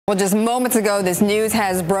Well, just moments ago, this news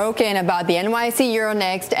has broken about the NYSE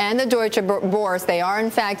Euronext and the Deutsche Boerse. They are,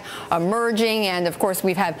 in fact, merging. And, of course,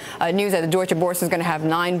 we've had news that the Deutsche Boerse is going to have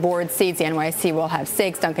 9 board seats. The NYSE will have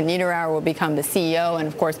 6. Duncan Niederauer will become the CEO. And,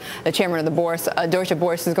 of course, the chairman of the Deutsche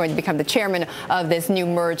Boerse is going to become the chairman of this new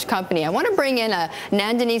merged company. I want to bring in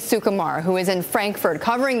Nandini Sukumar, who is in Frankfurt,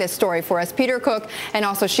 covering this story for us. Peter Cook and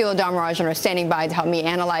also Sheila Dhamarajan are standing by to help me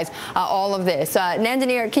analyze all of this.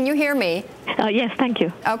 Nandini, can you hear me? Yes, thank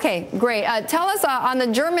you. Okay, great. Tell us on the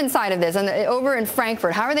German side of this, over in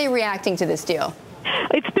Frankfurt, how are they reacting to this deal?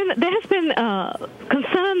 There has been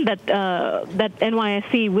concern that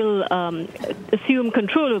NYSE will assume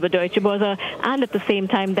control over Deutsche Boerse, and at the same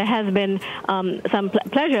time there has been some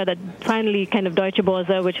pleasure that finally kind of Deutsche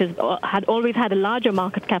Boerse, which had always had a larger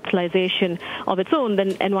market capitalization of its own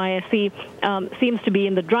than NYSE, seems to be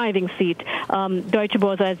in the driving seat. Deutsche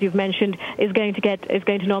Boerse, as you've mentioned, is going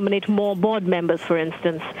to nominate more board members, for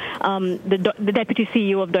instance. The deputy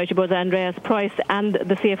CEO of Deutsche Boerse, Andreas Preuss, and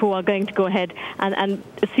the CFO are going to go ahead and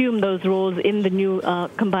assume those roles in the new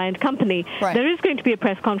combined company. Right. There is going to be a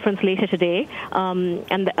press conference later today,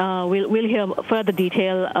 and we'll hear further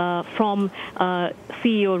detail from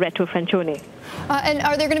CEO Reto Francione. And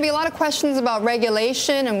are there going to be a lot of questions about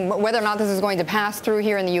regulation and whether or not this is going to pass through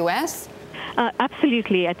here in the U.S.?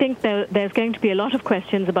 Absolutely. I think there's going to be a lot of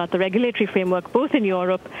questions about the regulatory framework, both in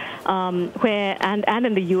Europe and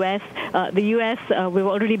in the U.S. The U.S., we're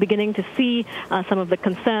already beginning to see some of the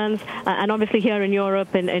concerns. And obviously here in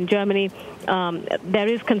Europe and in Germany, there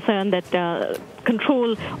is concern that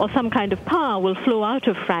control or some kind of power will flow out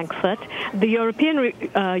of Frankfurt. The European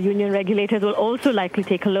Union regulators will also likely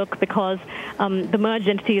take a look because the merged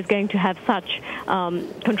entity is going to have such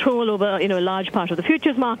control over a large part of the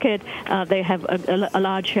futures market. They have a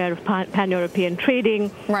large share of pan-European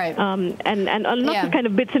trading, right? And lots of kind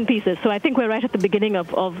of bits and pieces. So I think we're right at the beginning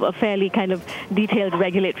of a fairly kind of detailed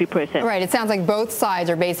regulatory process. Right. It sounds like both sides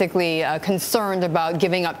are basically concerned about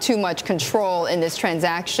giving up too much control in this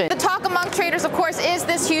transaction. The talk among traders, of course, is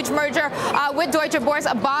this huge merger with Deutsche Boerse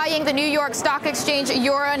buying the New York Stock Exchange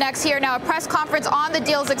Euronext here. Now, a press conference on the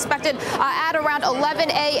deal is expected at around 11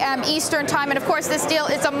 a.m. Eastern time. And, of course, this deal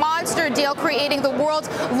is a monster deal, creating the world's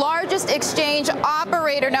largest exchange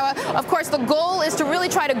operator. Now, of course, the goal is to really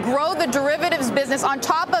try to grow the derivatives business. On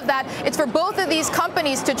top of that, it's for both of these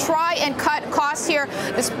companies to try and cut costs here.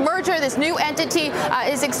 This merger, this new entity,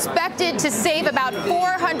 is expected to save about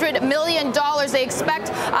 $400 million. They expect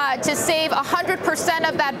to save 100%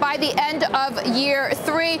 of that by the end of year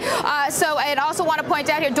 3. So I also want to point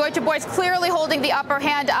out here, Deutsche Boerse clearly holding the upper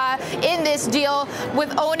hand in this deal,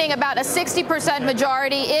 with owning about a 60%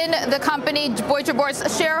 majority in the company. Deutsche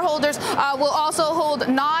Boerse shareholders will also hold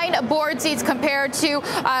 9 board seats compared to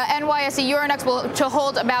NYSE Euronext, to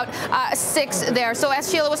hold about 6 there. So as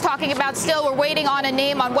Sheila was talking about, still we're waiting on a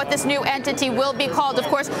name on what this new entity will be called. Of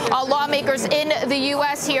course, lawmakers in the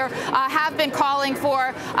U.S. here have been calling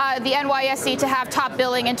for the NYSE to have top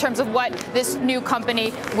billing in terms of what this new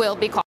company will be called.